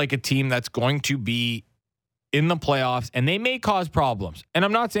look like a team that's going to be in the playoffs, and they may cause problems. And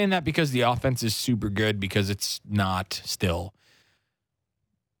I'm not saying that because the offense is super good, because it's not still.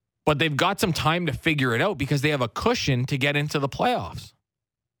 But they've got some time to figure it out because they have a cushion to get into the playoffs.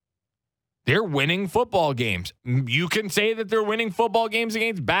 They're winning football games. You can say that they're winning football games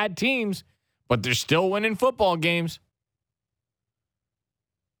against bad teams, but they're still winning football games.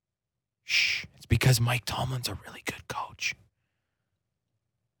 Shh, it's because Mike Tomlin's a really good coach.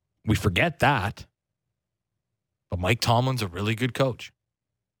 We forget that. But Mike Tomlin's a really good coach.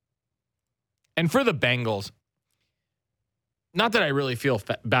 And for the Bengals, not that I really feel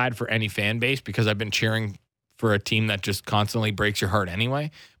bad for any fan base because I've been cheering for a team that just constantly breaks your heart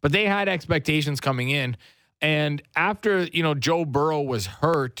anyway. But they had expectations coming in. And after, Joe Burrow was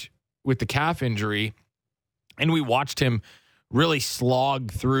hurt with the calf injury, and we watched him really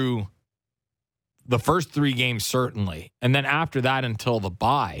slog through the first 3 games, certainly. And then after that until the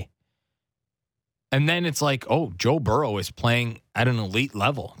bye. And then it's like, oh, Joe Burrow is playing at an elite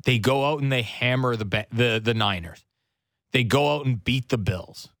level. They go out and they hammer the Niners. They go out and beat the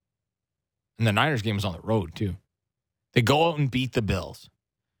Bills. And the Niners game was on the road, too. They go out and beat the Bills.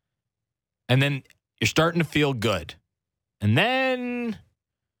 And then you're starting to feel good. And then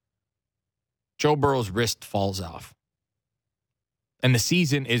Joe Burrow's wrist falls off. And the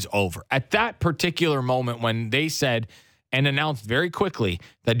season is over. At that particular moment when they said and announced very quickly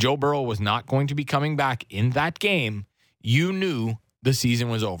that Joe Burrow was not going to be coming back in that game, you knew the season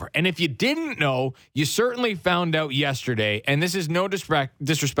was over. And if you didn't know, you certainly found out yesterday. And this is no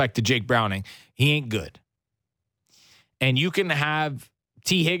disrespect to Jake Browning. He ain't good. And you can have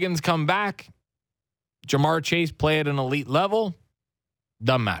T. Higgins come back, Jamar Chase play at an elite level.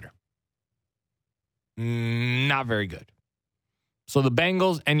 Doesn't matter. Not very good. So the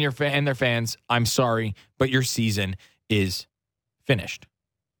Bengals and their fans, I'm sorry, but your season is finished.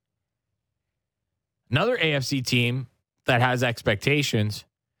 Another AFC team that has expectations,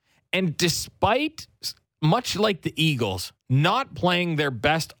 and despite, much like the Eagles, not playing their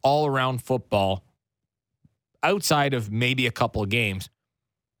best all-around football outside of maybe a couple of games,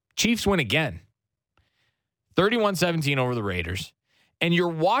 Chiefs win again. 31-17 over the Raiders. And you're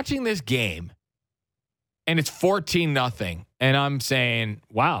watching this game, and it's 14-0. And I'm saying,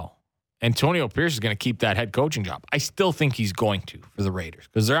 wow, Antonio Pierce is going to keep that head coaching job. I still think he's going to for the Raiders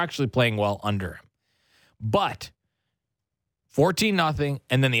because they're actually playing well under him. But 14-0,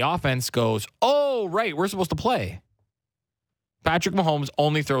 and then the offense goes, oh, right, we're supposed to play. Patrick Mahomes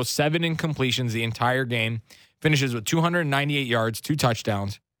only throws 7 incompletions the entire game, finishes with 298 yards, 2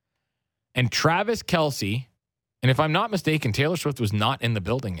 touchdowns. And Travis Kelce, and if I'm not mistaken, Taylor Swift was not in the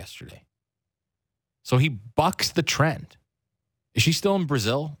building yesterday. So he bucks the trend. Is she still in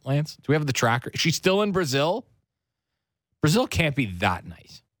Brazil, Lance? Do we have the tracker? Is she still in Brazil? Brazil can't be that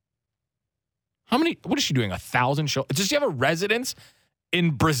nice. What is she doing? 1,000 shows? Does she have a residence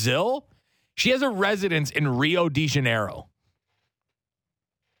in Brazil? She has a residence in Rio de Janeiro.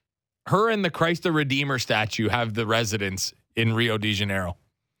 Her and the Christ the Redeemer statue have the residence in Rio de Janeiro.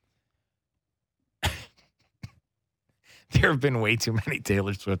 There have been way too many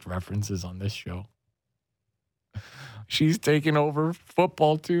Taylor Swift references on this show. She's taking over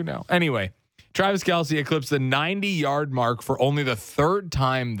football too now. Anyway, Travis Kelce eclipsed the 90-yard mark for only the 3rd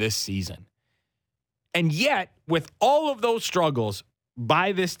time this season. And yet, with all of those struggles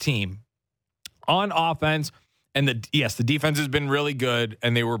by this team on offense, and the defense has been really good,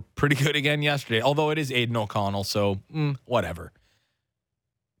 and they were pretty good again yesterday, although it is Aiden O'Connell, so whatever.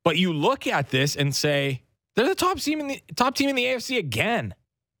 But you look at this and say, they're the top team in the AFC again.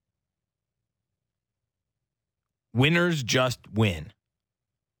 Winners just win.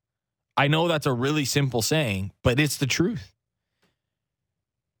 I know that's a really simple saying, but it's the truth.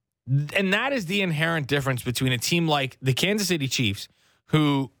 And that is the inherent difference between a team like the Kansas City Chiefs,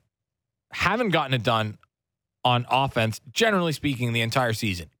 who haven't gotten it done on offense, generally speaking, the entire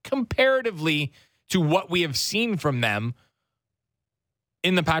season, comparatively to what we have seen from them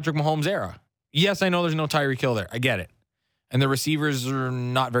in the Patrick Mahomes era. Yes, I know there's no Tyreek Hill there. I get it. And the receivers are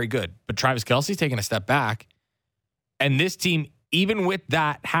not very good. But Travis Kelce's taking a step back. And this team, even with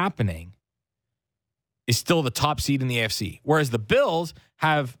that happening, is still the top seed in the AFC. Whereas the Bills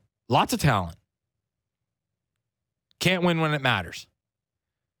have lots of talent. Can't win when it matters.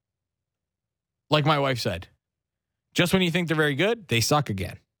 Like my wife said, just when you think they're very good, they suck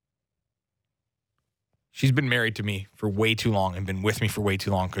again. She's been married to me for way too long and been with me for way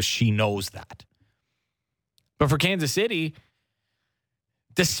too long because she knows that. But for Kansas City,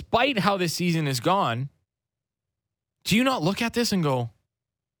 despite how this season has gone, do you not look at this and go,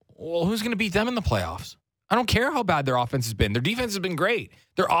 well, who's going to beat them in the playoffs? I don't care how bad their offense has been. Their defense has been great.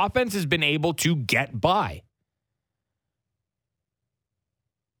 Their offense has been able to get by.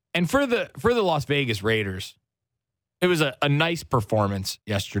 And for the Las Vegas Raiders, it was a nice performance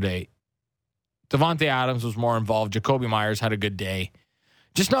yesterday. Devontae Adams was more involved. Jacoby Myers had a good day.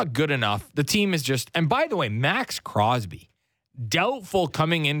 Just not good enough. The team is just... And by the way, Max Crosby, doubtful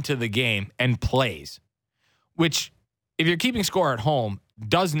coming into the game and plays, which, if you're keeping score at home,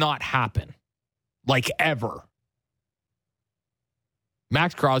 does not happen. Like ever.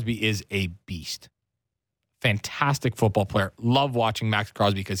 Max Crosby is a beast. Fantastic football player. Love watching Max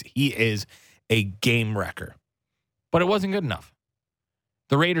Crosby because he is a game wrecker. But it wasn't good enough.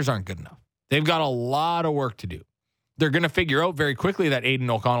 The Raiders aren't good enough. They've got a lot of work to do. They're going to figure out very quickly that Aiden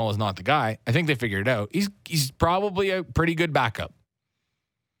O'Connell is not the guy. I think they figured it out. He's probably a pretty good backup.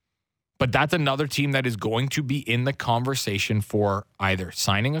 But that's another team that is going to be in the conversation for either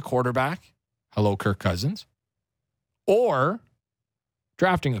signing a quarterback, hello Kirk Cousins, or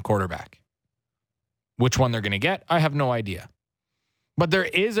drafting a quarterback. Which one they're going to get, I have no idea. But there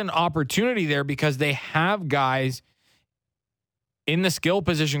is an opportunity there because they have guys in the skill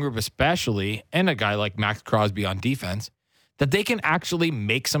position group especially, and a guy like Max Crosby on defense, that they can actually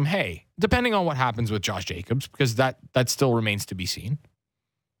make some hay, depending on what happens with Josh Jacobs, because that still remains to be seen.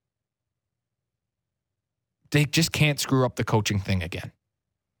 They just can't screw up the coaching thing again.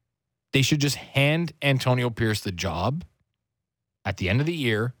 They should just hand Antonio Pierce the job at the end of the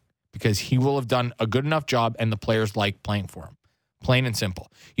year because he will have done a good enough job and the players like playing for him. Plain and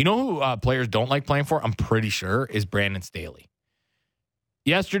simple. You know who players don't like playing for? I'm pretty sure is Brandon Staley.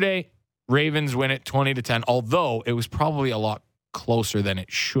 Yesterday, Ravens win it 20-10, although it was probably a lot closer than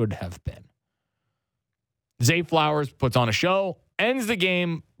it should have been. Zay Flowers puts on a show, ends the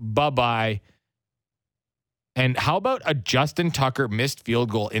game, bye-bye. And how about a Justin Tucker missed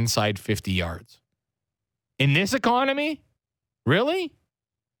field goal inside 50 yards? In this economy? Really?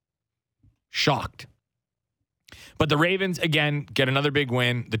 Shocked. But the Ravens, again, get another big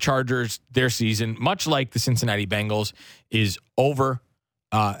win. The Chargers, their season, much like the Cincinnati Bengals, is over.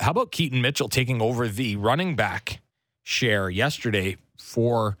 How about Keaton Mitchell taking over the running back share yesterday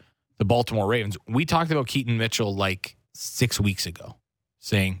for the Baltimore Ravens? We talked about Keaton Mitchell like 6 weeks ago,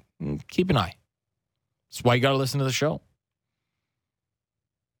 saying, keep an eye. That's why you got to listen to the show.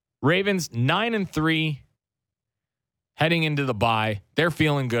 Ravens 9-3, heading into the bye. They're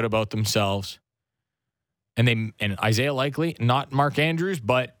feeling good about themselves. And Isaiah Likely, not Mark Andrews,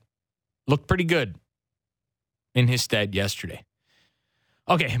 but looked pretty good in his stead yesterday.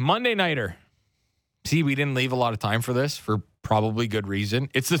 Okay, Monday Nighter. See, we didn't leave a lot of time for this for probably good reason.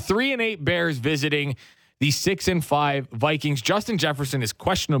 It's the 3-8 Bears visiting the 6-5 Vikings. Justin Jefferson is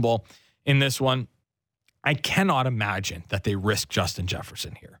questionable in this one. I cannot imagine that they risk Justin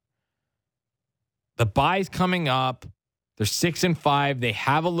Jefferson here. The bye's coming up. They're 6-5. They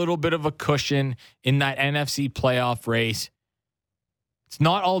have a little bit of a cushion in that NFC playoff race. It's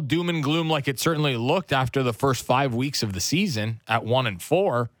not all doom and gloom like it certainly looked after the first 5 weeks of the season at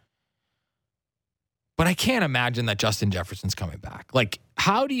 1-4. But I can't imagine that Justin Jefferson's coming back. Like,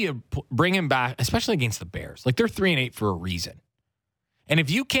 how do you bring him back, especially against the Bears? Like, they're 3-8 for a reason. And if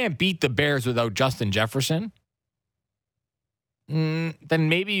you can't beat the Bears without Justin Jefferson, then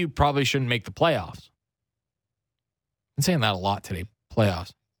maybe you probably shouldn't make the playoffs. I'm saying that a lot today,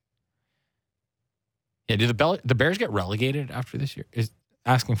 playoffs. Yeah, do the Bears get relegated after this year? Is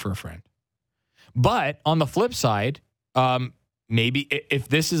asking for a friend. But on the flip side, maybe if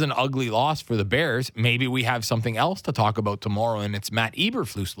this is an ugly loss for the Bears, maybe we have something else to talk about tomorrow, and it's Matt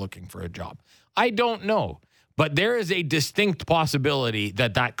Eberflus looking for a job. I don't know. But there is a distinct possibility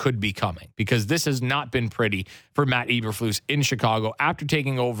that could be coming because this has not been pretty for Matt Eberflus in Chicago after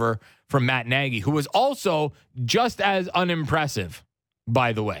taking over from Matt Nagy, who was also just as unimpressive,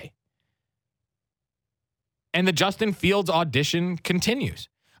 by the way. And the Justin Fields audition continues.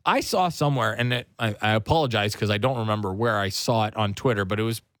 I saw somewhere, and I apologize because I don't remember where I saw it on Twitter, but it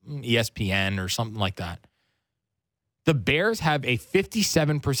was ESPN or something like that. The Bears have a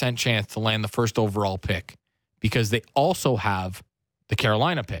 57% chance to land the first overall pick, because they also have the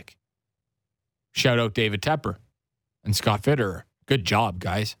Carolina pick. Shout out David Tepper and Scott Fitterer. Good job,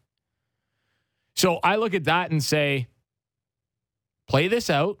 guys. So I look at that and say, play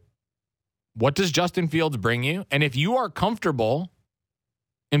this out. What does Justin Fields bring you? And if you are comfortable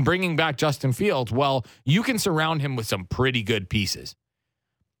in bringing back Justin Fields, well, you can surround him with some pretty good pieces.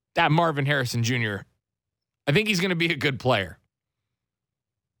 That Marvin Harrison Jr., I think he's going to be a good player.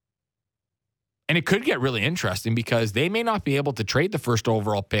 And it could get really interesting because they may not be able to trade the first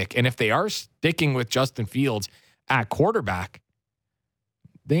overall pick. And if they are sticking with Justin Fields at quarterback,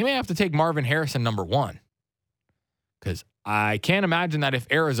 they may have to take Marvin Harrison number 1. Because I can't imagine that if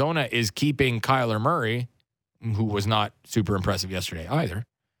Arizona is keeping Kyler Murray, who was not super impressive yesterday either,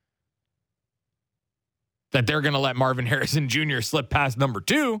 that they're going to let Marvin Harrison Jr. slip past number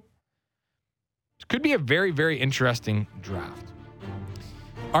 2. It could be a very, very interesting draft.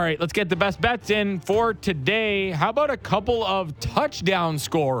 All right, let's get the best bets in for today. How about a couple of touchdown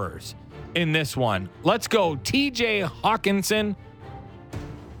scorers in this one? Let's go TJ Hawkinson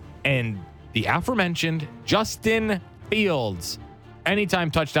and the aforementioned Justin Fields.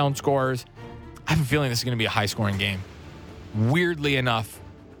 Anytime touchdown scorers. I have a feeling this is going to be a high-scoring game. Weirdly enough,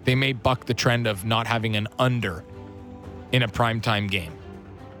 they may buck the trend of not having an under in a primetime game.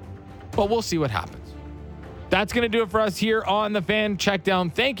 But we'll see what happens. That's going to do it for us here on the Fan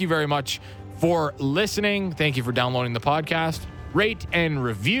Checkdown. Thank you very much for listening. Thank you for downloading the podcast. Rate and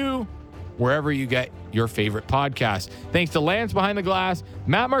review wherever you get your favorite podcast. Thanks to Lance behind the glass.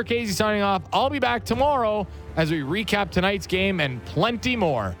 Matt Marchese signing off. I'll be back tomorrow as we recap tonight's game and plenty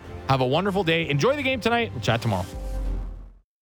more. Have a wonderful day. Enjoy the game tonight. We'll chat tomorrow.